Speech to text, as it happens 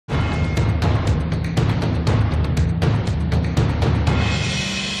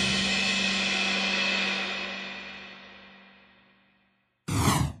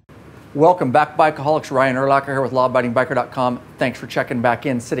Welcome back, Bikeaholics. Ryan Urlacher here with lawabidingbiker.com. Thanks for checking back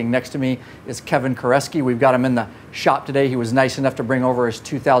in. Sitting next to me is Kevin Koreski. We've got him in the shop today. He was nice enough to bring over his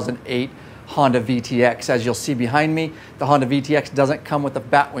 2008 Honda VTX. As you'll see behind me, the Honda VTX doesn't come with a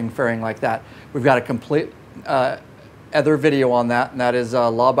Batwing fairing like that. We've got a complete other video on that, and that is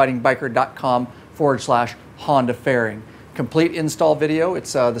lawabidingbiker.com/Honda fairing. Complete install video.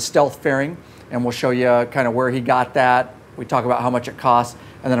 It's the stealth fairing, and we'll show you kind of where he got that. We talk about how much it costs,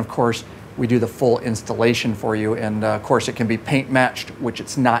 and then of course we do the full installation for you, and of course it can be paint matched, which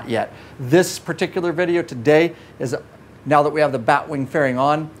it's not yet. This particular video today is, now that we have the Batwing fairing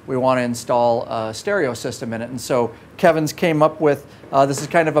on, we want to install a stereo system in it. And so Kevin's came up with, this is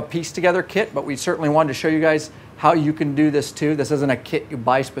kind of a piece together kit, but we certainly wanted to show you guys how you can do this too. This isn't a kit you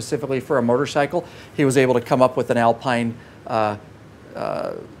buy specifically for a motorcycle. He was able to come up with an Alpine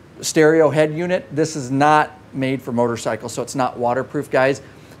stereo head unit. This is not made for motorcycles, so it's not waterproof, guys.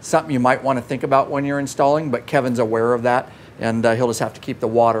 Something you might want to think about when you're installing, but Kevin's aware of that, and he'll just have to keep the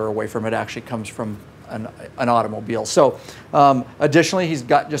water away from it. It actually comes from an automobile. So additionally, he's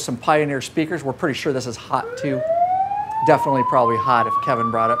got just some Pioneer speakers. We're pretty sure this is hot too. Definitely probably hot if Kevin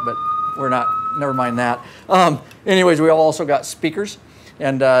brought it, but we're not, never mind that. Anyways, we also got speakers,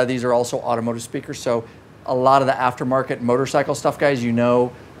 and these are also automotive speakers. So a lot of the aftermarket motorcycle stuff, guys, you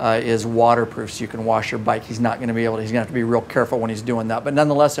know, is waterproof, so you can wash your bike. He's not going to be able to, he's going to have to be real careful when he's doing that, but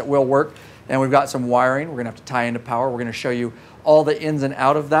nonetheless it will work. And we've got some wiring we're going to have to tie into power. We're going to show you all the ins and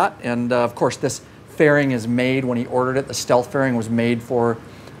out of that. And of course this fairing is made, when he ordered it, the stealth fairing was made for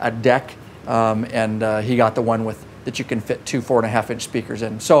a deck, and he got the one with that you can fit two 4.5-inch speakers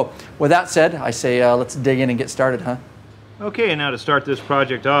in. So with that said, I say let's dig in and get started, huh? Okay, now to start this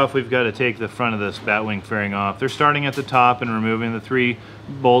project off, we've got to take the front of this Batwing fairing off. They're starting at the top and removing the 3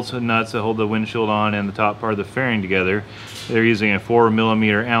 bolts and nuts that hold the windshield on and the top part of the fairing together. They're using a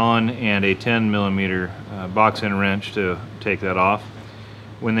 4mm Allen and a 10mm box end wrench to take that off.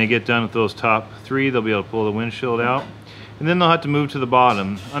 When they get done with those top 3, they'll be able to pull the windshield out, and then they'll have to move to the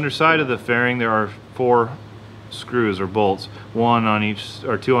bottom. Underside of the fairing there are 4 screws or bolts, 1 on each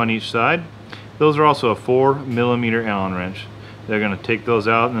or 2 on each side. Those are also a 4mm Allen wrench. They're going to take those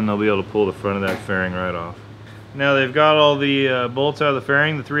out, and then they'll be able to pull the front of that fairing right off. Now they've got all the bolts out of the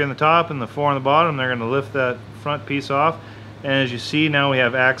fairing, the 3 on the top and the 4 on the bottom. They're going to lift that front piece off, and as you see, now we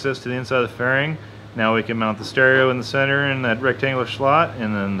have access to the inside of the fairing. Now we can mount the stereo in the center in that rectangular slot,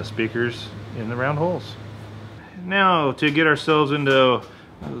 and then the speakers in the round holes. Now to get ourselves into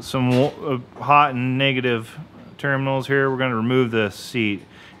some hot and negative terminals here, we're going to remove the seat.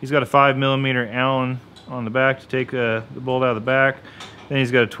 He's got a 5mm Allen on the back to take the bolt out of the back. Then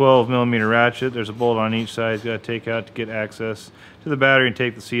he's got a 12mm ratchet. There's a bolt on each side he's got to take out to get access to the battery and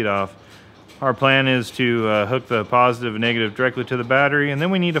take the seat off. Our plan is to hook the positive and negative directly to the battery, and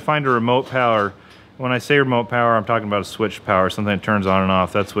then we need to find a remote power. When I say remote power, I'm talking about a switch power, something that turns on and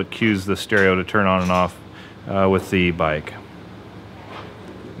off. That's what cues the stereo to turn on and off with the bike.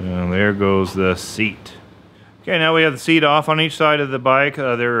 And there goes the seat. Okay, now we have the seat off. On each side of the bike,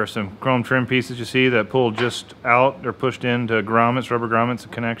 there are some chrome trim pieces you see that pull just out. They're pushed into grommets, rubber grommets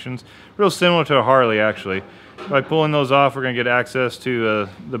and connections. Real similar to a Harley, actually. By pulling those off, we're going to get access to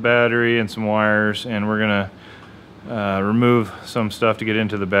the battery and some wires, and we're going to remove some stuff to get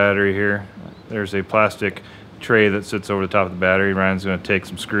into the battery here. There's a plastic tray that sits over the top of the battery. Ryan's going to take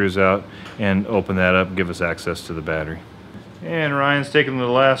some screws out and open that up and give us access to the battery. And Ryan's taking the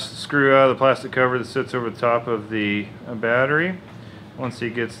last screw out of the plastic cover that sits over the top of the battery. Once he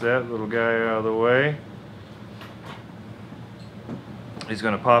gets that little guy out of the way, he's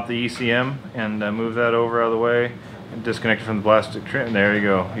going to pop the ECM and move that over out of the way and disconnect it from the plastic trim. There you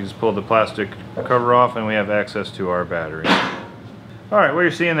go. He just pulled the plastic cover off, and we have access to our battery. Alright, what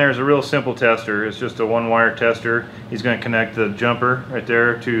you're seeing there is a real simple tester. It's just a 1-wire tester. He's going to connect the jumper right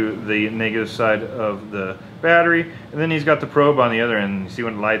there to the negative side of the battery, and then he's got the probe on the other end. You see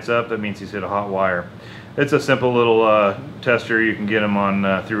when it lights up, that means he's hit a hot wire. It's a simple little tester. You can get them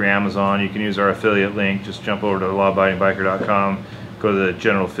on through Amazon. You can use our affiliate link. Just jump over to lawabidingbiker.com, go to the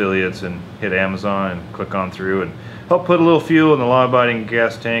general affiliates, and hit Amazon and click on through, and help put a little fuel in the law-abiding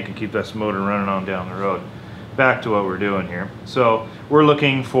gas tank and keep this motor running on down the road. Back to what we're doing here. So we're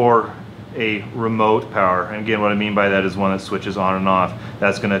looking for a remote power, and again, what I mean by that is one that switches on and off.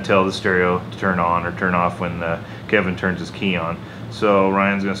 That's going to tell the stereo to turn on or turn off when Kevin turns his key on. So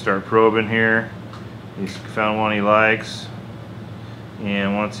Ryan's going to start probing here. He's found one he likes,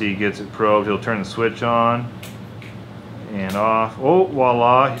 and once he gets it probed, he'll turn the switch on and off. Oh,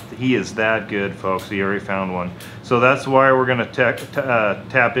 voila, he is that good, folks. He already found one. So that's why we're going to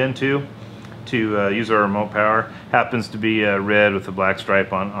tap into to use our remote power. Happens to be red with a black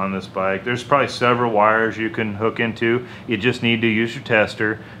stripe on this bike. There's probably several wires you can hook into. You just need to use your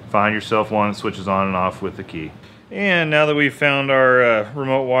tester, find yourself one that switches on and off with the key. And now that we've found our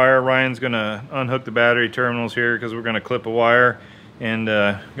remote wire, Ryan's gonna unhook the battery terminals here because we're gonna clip a wire, and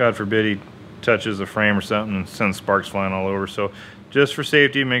God forbid he touches the frame or something and sends sparks flying all over. So just for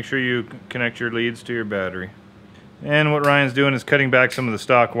safety, make sure you connect your leads to your battery. And what Ryan's doing is cutting back some of the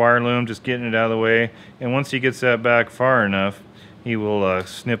stock wire loom, just getting it out of the way. And once he gets that back far enough, he will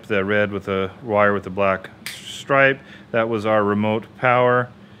snip the red with a wire with the black stripe. That was our remote power.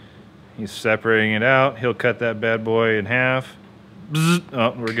 He's separating it out. He'll cut that bad boy in half. Bzz.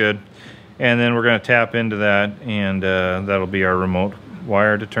 Oh, we're good. And then we're going to tap into that, and that'll be our remote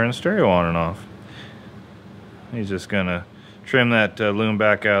wire to turn the stereo on and off. He's just going to trim that loom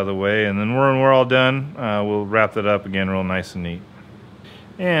back out of the way, and then when we're all done, we'll wrap that up again real nice and neat.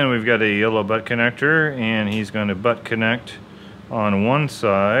 And we've got a yellow butt connector, and he's going to butt connect on one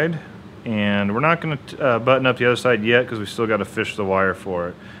side, and we're not going to button up the other side yet because we still got to fish the wire for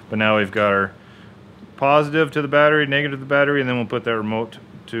it. But now we've got our positive to the battery, negative to the battery, and then we'll put that remote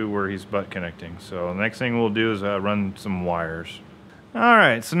to where he's butt connecting. So the next thing we'll do is run some wires.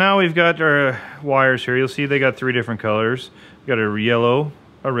 Alright, so now we've got our wires here. You'll see they got 3 different colors. We've got a yellow,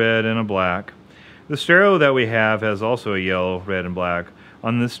 a red, and a black. The stereo that we have has also a yellow, red, and black.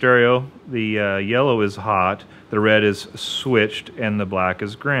 On this stereo, the yellow is hot, the red is switched, and the black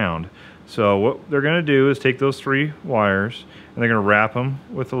is ground. So what they're going to do is take those 3 wires, and they're going to wrap them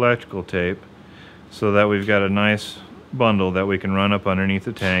with electrical tape so that we've got a nice bundle that we can run up underneath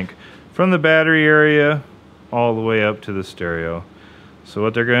the tank from the battery area all the way up to the stereo. So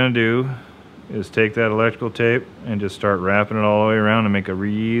what they're going to do is take that electrical tape and just start wrapping it all the way around and make a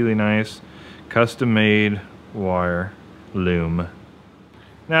really nice custom-made wire loom.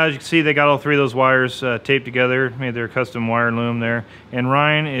 Now, as you can see, they got all 3 of those wires taped together, made their custom wire loom there, and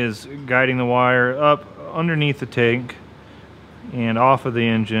Ryan is guiding the wire up underneath the tank and off of the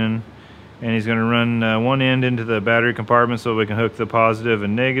engine, and he's going to run one end into the battery compartment so we can hook the positive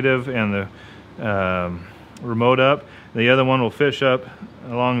and negative and the remote up. The other one will fish up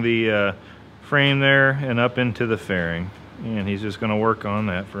along the frame there and up into the fairing, and he's just going to work on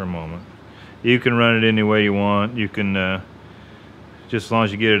that for a moment. You can run it any way you want. You can just as long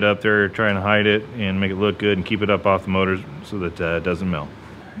as you get it up there, try and hide it and make it look good and keep it up off the motor so that it doesn't melt.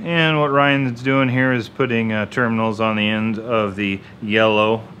 And what Ryan's doing here is putting terminals on the end of the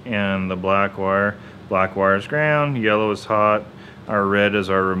yellow and the black wire. Black wire is ground, yellow is hot, our red is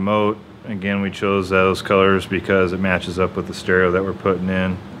our remote. Again, we chose those colors because it matches up with the stereo that we're putting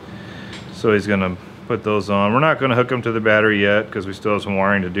in. So he's going to put those on. We're not going to hook them to the battery yet because we still have some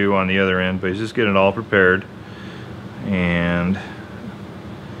wiring to do on the other end, but he's just getting it all prepared. And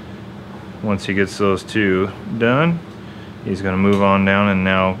once he gets those 2 done, he's going to move on down and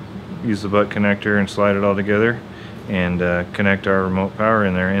now use the butt connector and slide it all together and connect our remote power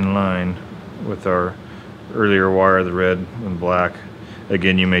in there in line with our earlier wire, the red and black.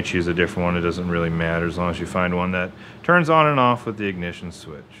 Again, you may choose a different one. It doesn't really matter as long as you find one that turns on and off with the ignition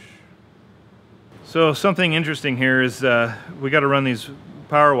switch. So something interesting here is we got to run these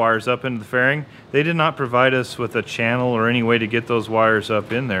power wires up into the fairing. They did not provide us with a channel or any way to get those wires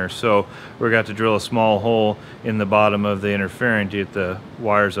up in there, so we got to drill a small hole in the bottom of the inner fairing to get the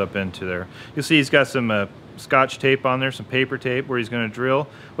wires up into there. You'll see he's got some Scotch tape on there, some paper tape where he's going to drill.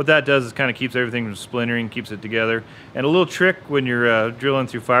 What that does is kind of keeps everything from splintering, keeps it together. And a little trick when you're drilling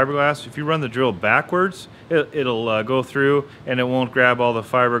through fiberglass, if you run the drill backwards, it'll go through and it won't grab all the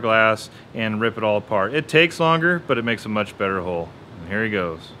fiberglass and rip it all apart. It takes longer, but it makes a much better hole. And here he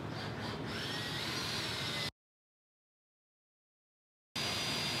goes.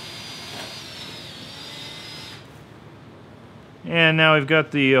 And now we've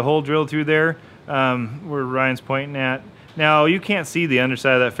got the hole drilled through there where Ryan's pointing at. Now you can't see the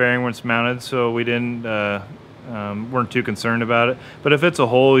underside of that fairing when it's mounted, so we weren't too concerned about it. But if it's a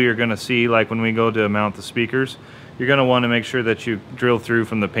hole you're going to see, like when we go to mount the speakers, you're going to want to make sure that you drill through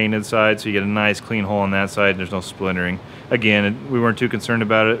from the painted side so you get a nice clean hole on that side and there's no splintering. Again, we weren't too concerned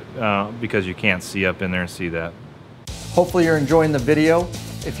about it because you can't see up in there and see that. Hopefully you're enjoying the video.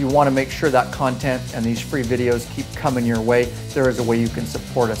 If you want to make sure that content and these free videos keep coming your way, there is a way you can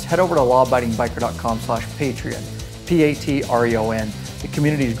support us. Head over to lawabidingbiker.com/Patreon, P-A-T-R-E-O-N. The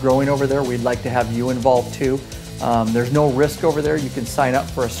community is growing over there. We'd like to have you involved too. There's no risk over there. You can sign up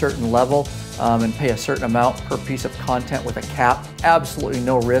for a certain level and pay a certain amount per piece of content with a cap. Absolutely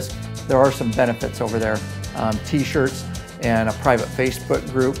no risk. There are some benefits over there. T-shirts and a private Facebook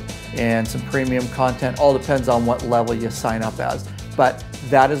group and some premium content. All depends on what level you sign up as. but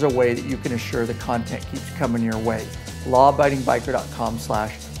that is a way that you can assure the content keeps coming your way.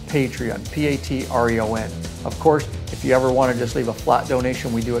 lawabidingbiker.com/Patreon, Patreon. Of course, if you ever want to just leave a flat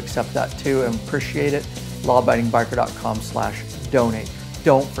donation, we do accept that too and appreciate it. lawabidingbiker.com/donate.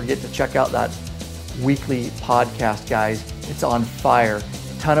 Don't forget to check out that weekly podcast, guys. It's on fire.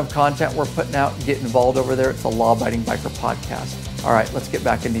 Ton of content we're putting out. Get involved over there. It's the Law Abiding Biker Podcast. All right, let's get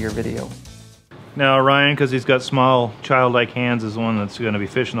back into your video. Now Ryan, because he's got small childlike hands, is the one that's going to be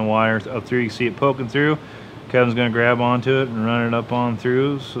fishing the wire up through. You can see it poking through. Kevin's going to grab onto it and run it up on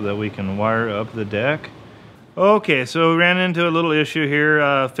through so that we can wire up the deck. Okay, so we ran into a little issue here,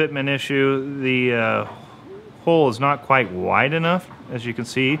 fitment issue. The hole is not quite wide enough, as you can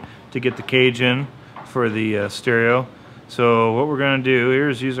see, to get the cage in for the stereo. So what we're going to do here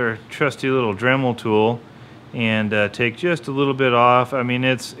is use our trusty little Dremel tool and take just a little bit off. I mean,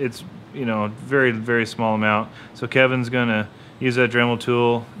 it's you know, very, very small amount. So Kevin's going to use that Dremel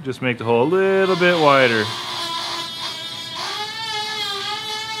tool, just make the hole a little bit wider.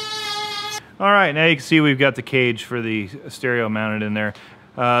 All right, now you can see we've got the cage for the stereo mounted in there.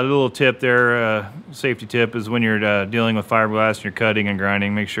 A little tip there, safety tip, is when you're dealing with fiberglass and you're cutting and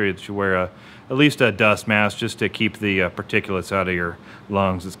grinding, make sure that you wear at least a dust mask just to keep the particulates out of your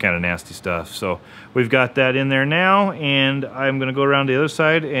lungs. It's kind of nasty stuff. So we've got that in there now, and I'm going to go around the other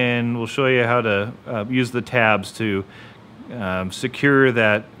side and we'll show you how to use the tabs to secure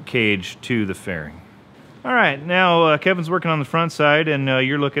that cage to the fairing. All right, now Kevin's working on the front side, and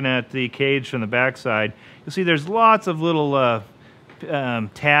you're looking at the cage from the back side. You'll see there's lots of little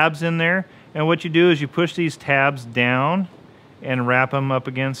tabs in there, and what you do is you push these tabs down and wrap them up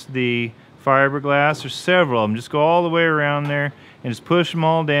against the fiberglass. There's several of them. Just go all the way around there and just push them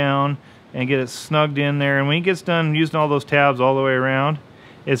all down and get it snugged in there. And when he gets done using all those tabs all the way around,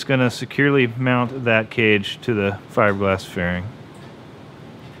 it's going to securely mount that cage to the fiberglass fairing.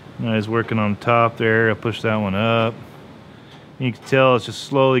 Now he's working on top there. I'll push that one up. You can tell it's just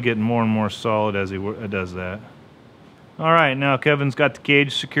slowly getting more and more solid as he does that. All right, now Kevin's got the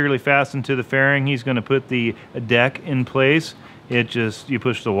cage securely fastened to the fairing. He's going to put the deck in place. You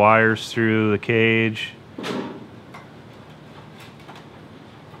push the wires through the cage.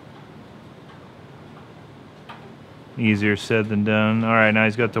 Easier said than done. All right, now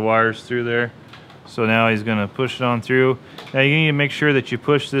he's got the wires through there. So now he's going to push it on through. Now you need to make sure that you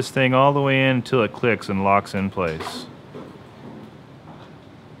push this thing all the way in until it clicks and locks in place.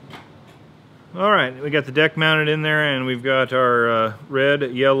 All right, we got the deck mounted in there, and we've got our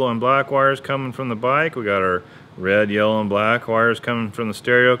red, yellow, and black wires coming from the bike. We got our red, yellow, and black wires coming from the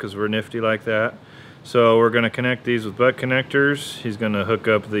stereo because we're nifty like that. So we're going to connect these with butt connectors. He's going to hook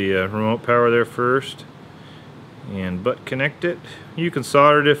up the remote power there first and butt connect it. You can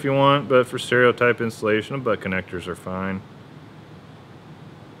solder it if you want, but for stereo type installation, butt connectors are fine.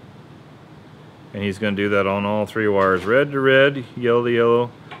 And he's going to do that on all three wires, red to red, yellow to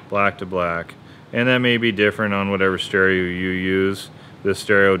yellow, black to black. And that may be different on whatever stereo you use. This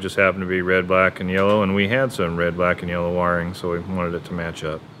stereo just happened to be red, black, and yellow, and we had some red, black, and yellow wiring, so we wanted it to match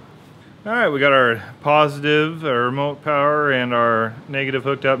up. All right, we got our positive, our remote power, and our negative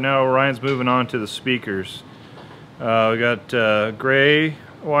hooked up. Now Ryan's moving on to the speakers. We got gray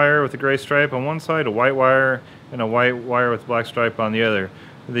wire with a gray stripe on one side, a white wire, and a white wire with a black stripe on the other.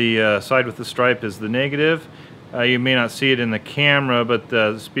 The side with the stripe is the negative. You may not see it in the camera, but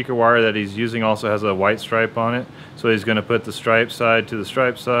the speaker wire that he's using also has a white stripe on it. So he's going to put the stripe side to the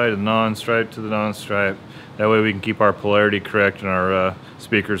stripe side, and non-stripe to the non-stripe. That way we can keep our polarity correct and our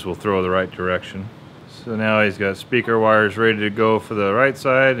speakers will throw the right direction. So now he's got speaker wires ready to go for the right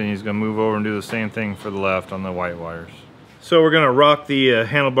side, and he's going to move over and do the same thing for the left on the white wires. So we're going to rock the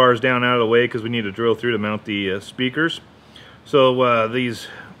handlebars down out of the way because we need to drill through to mount the speakers. So these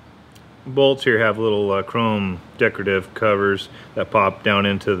bolts here have little chrome decorative covers that pop down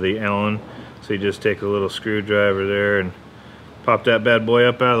into the Allen. So you just take a little screwdriver there and pop that bad boy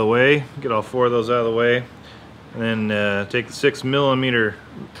up out of the way. Get all four of those out of the way. And then take the 6mm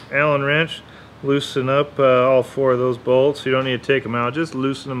Allen wrench, loosen up all four of those bolts. You don't need to take them out, just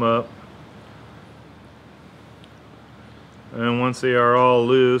loosen them up. And once they are all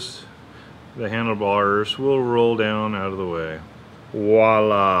loose, the handlebars will roll down out of the way.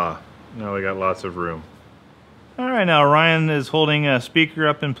 Voila! Now we got lots of room. Alright, now Ryan is holding a speaker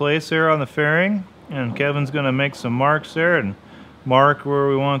up in place there on the fairing, and Kevin's going to make some marks there and mark where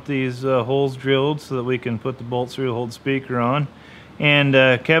we want these holes drilled so that we can put the bolts through to hold the speaker on. And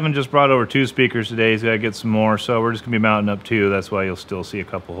Kevin just brought over 2 speakers today. He's got to get some more, so we're just going to be mounting up 2. That's why you'll still see a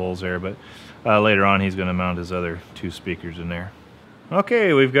couple holes there, but later on he's going to mount his other 2 speakers in there.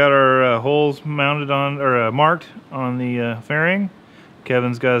 Okay, we've got our holes mounted on, or marked on the fairing.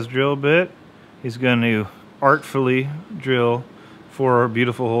 Kevin's got his drill bit. He's going to artfully drill 4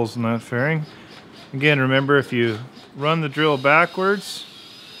 beautiful holes in that fairing. Again, remember, if you run the drill backwards,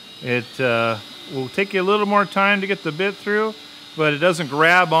 it will take you a little more time to get the bit through, but it doesn't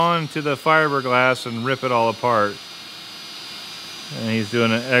grab onto the fiberglass and rip it all apart. And he's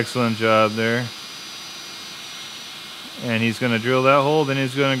doing an excellent job there. And he's going to drill that hole, then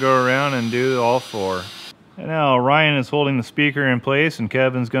he's going to go around and do all 4. And now Ryan is holding the speaker in place, and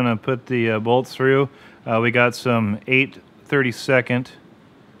Kevin's going to put the bolts through. We got some 8/32,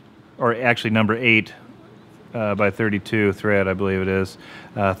 or actually number 8 by 32 thread, I believe it is.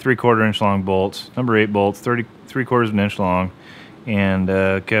 3/4 inch long bolts, number 8 bolts, 3/4 of an inch long. And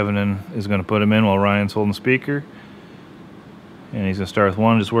Kevin is going to put them in while Ryan's holding the speaker. And he's going to start with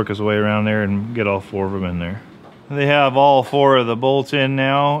 1, just work his way around there and get all 4 of them in there. They have all 4 of the bolts in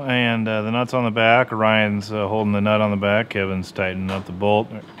now, and the nuts on the back. Ryan's holding the nut on the back. Kevin's tightening up the bolt.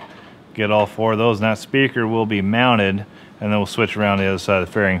 Get all 4 of those, and that speaker will be mounted, and then we'll switch around the other side of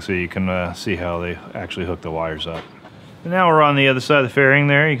the fairing so you can see how they actually hook the wires up. And now we're on the other side of the fairing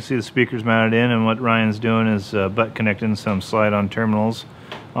there. You can see the speakers mounted in, and what Ryan's doing is butt connecting some slide-on terminals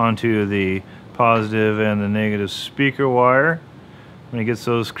onto the positive and the negative speaker wire. When he gets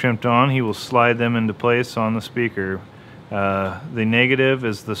those crimped on, he will slide them into place on the speaker. The negative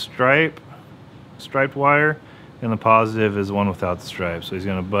is the striped wire, and the positive is the one without the stripe. So he's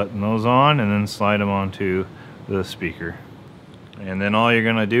going to button those on and then slide them onto the speaker. And then all you're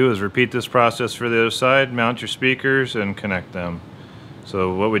going to do is repeat this process for the other side, mount your speakers and connect them.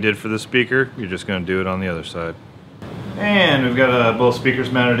 So what we did for the speaker, you're just going to do it on the other side. And we've got both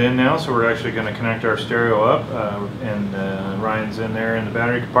speakers mounted in now, so we're actually going to connect our stereo up, and Ryan's in there in the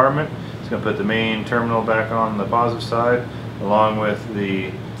battery compartment. He's going to put the main terminal back on the positive side, along with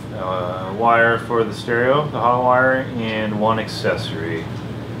the wire for the stereo, the hot wire, and 1 accessory.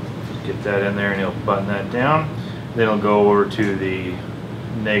 Get that in there and he'll button that down. Then he'll go over to the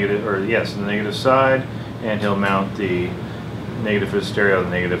negative, or yes, the negative side, and he'll mount the negative for the stereo, the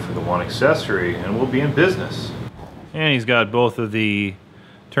negative for the 1 accessory, and we'll be in business. And he's got both of the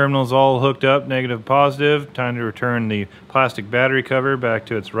terminals all hooked up, negative, positive. Time to return the plastic battery cover back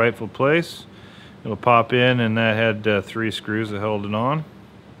to its rightful place. It'll pop in, and that had 3 screws that held it on.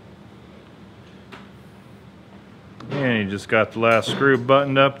 And he just got the last screw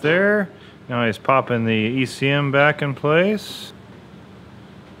buttoned up there. Now he's popping the ECM back in place.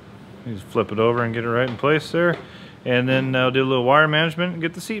 You just flip it over and get it right in place there. And then I'll do a little wire management and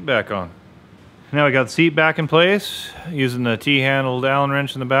get the seat back on. Now we got the seat back in place, using the T-handled Allen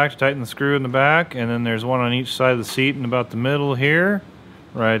wrench in the back to tighten the screw in the back, and then there's one on each side of the seat in about the middle here,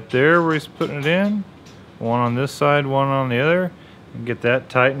 right there where he's putting it in. One on this side, one on the other, and get that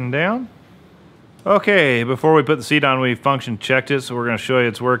tightened down. Okay, before we put the seat on, we function checked it, so we're going to show you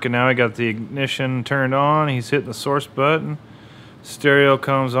it's working now. We got the ignition turned on, he's hitting the source button. Stereo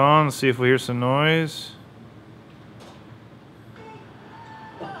comes on, let's see if we hear some noise.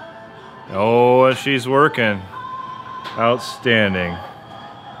 Oh, she's working. Outstanding.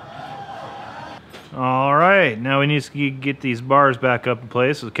 All right, now we need to get these bars back up in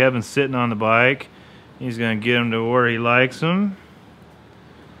place. So Kevin's sitting on the bike. He's going to get them to where he likes them.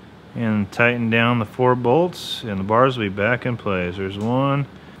 And tighten down the 4 bolts, and the bars will be back in place. There's one,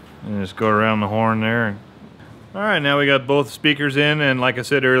 and just go around the horn there. All right, now we got both speakers in, and like I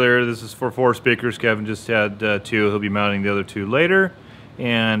said earlier, this is for 4 speakers. Kevin just had 2. He'll be mounting the other 2 later.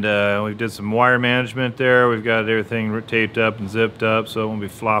 And we did some wire management there. We've got everything taped up and zipped up so it won't be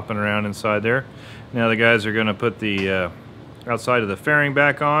flopping around inside there. Now the guys are going to put the outside of the fairing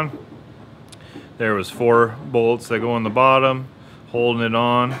back on. There was 4 bolts that go on the bottom, holding it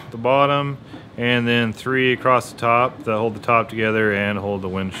on the bottom, and then 3 across the top that hold the top together and hold the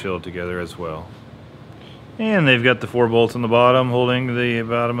windshield together as well. And they've got the 4 bolts on the bottom holding the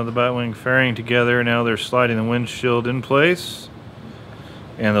bottom of the Batwing fairing together. Now they're sliding the windshield in place.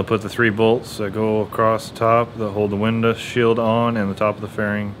 And they'll put the 3 bolts that go across the top that hold the windshield on and the top of the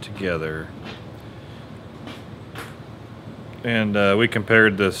fairing together. And we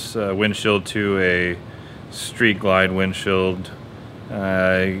compared this windshield to a Street Glide windshield,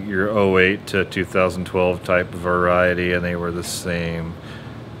 your 08 to 2012 type of variety, and they were the same.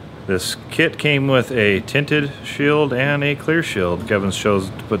 This kit came with a tinted shield and a clear shield. Kevin chose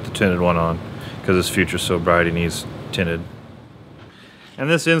to put the tinted one on because his future's so bright he needs tinted. And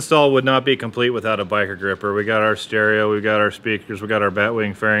this install would not be complete without a biker gripper. We got our stereo, we got our speakers, we got our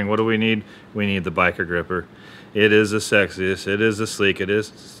Batwing fairing. What do we need? We need the biker gripper. It is the sexiest, it is the sleek, it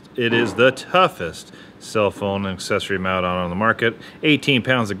is it is the toughest cell phone accessory mount on the market. 18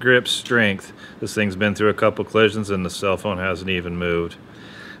 pounds of grip strength. This thing's been through a couple collisions and the cell phone hasn't even moved.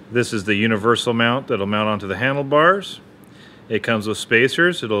 This is the universal mount that'll mount onto the handlebars. It comes with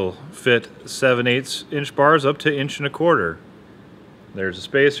spacers. It'll fit 7/8 inch bars up to 1.25 inches. There's the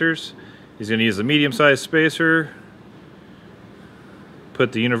spacers. He's going to use a medium-sized spacer.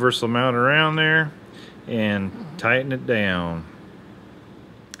 Put the universal mount around there and tighten it down.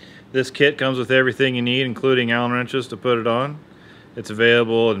 This kit comes with everything you need, including Allen wrenches to put it on. It's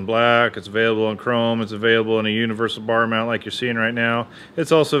available in black, it's available in chrome, it's available in a universal bar mount like you're seeing right now.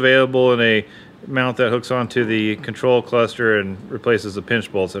 It's also available in a mount that hooks onto the control cluster and replaces the pinch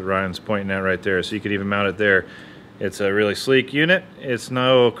bolts that Ryan's pointing at right there, so you could even mount it there. It's a really sleek unit. It's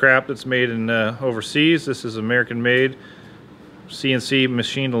no crap that's made in overseas. This is American made, CNC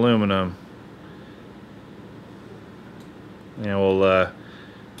machined aluminum. And we'll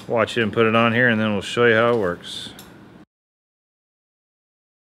watch him put it on here and then we'll show you how it works.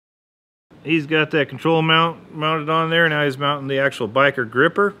 He's got that control mount mounted on there. Now he's mounting the actual biker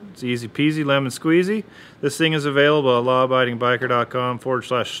gripper. It's easy peasy, lemon squeezy. This thing is available at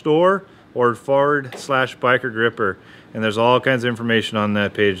lawabidingbiker.com/store or /biker gripper. And there's all kinds of information on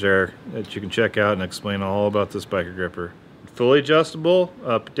that page there that you can check out and explain all about this biker gripper. Fully adjustable,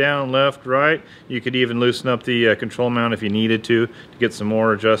 up, down, left, right. You could even loosen up the control mount if you needed to get some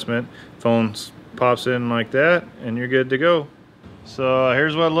more adjustment. Phone pops in like that and you're good to go. So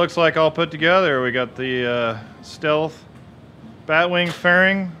here's what it looks like all put together. We got the Stealth Batwing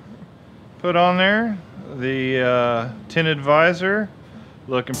fairing put on there, the tinted visor,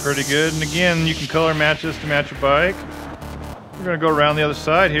 looking pretty good. And again, you can color match this to match your bike. We're gonna go around the other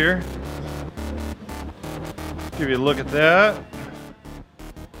side here. Give you a look at that.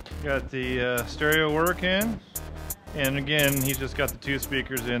 Got the stereo working. And again, he's just got the 2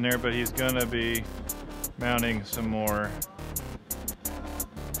 speakers in there, but he's gonna be mounting some more.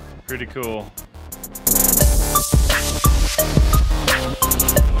 Pretty cool.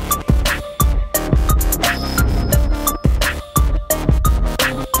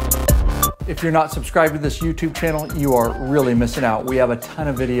 If you're not subscribed to this YouTube channel, you are really missing out. We have a ton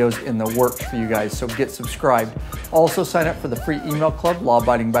of videos in the works for you guys, so get subscribed. Also sign up for the free email club,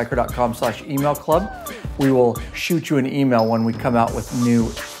 lawabidingbiker.com/email club. We will shoot you an email when we come out with new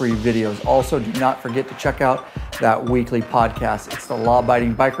free videos. Also, do not forget to check out that weekly podcast. It's the Law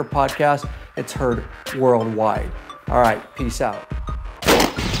Abiding Biker Podcast. It's heard worldwide. All right, peace out.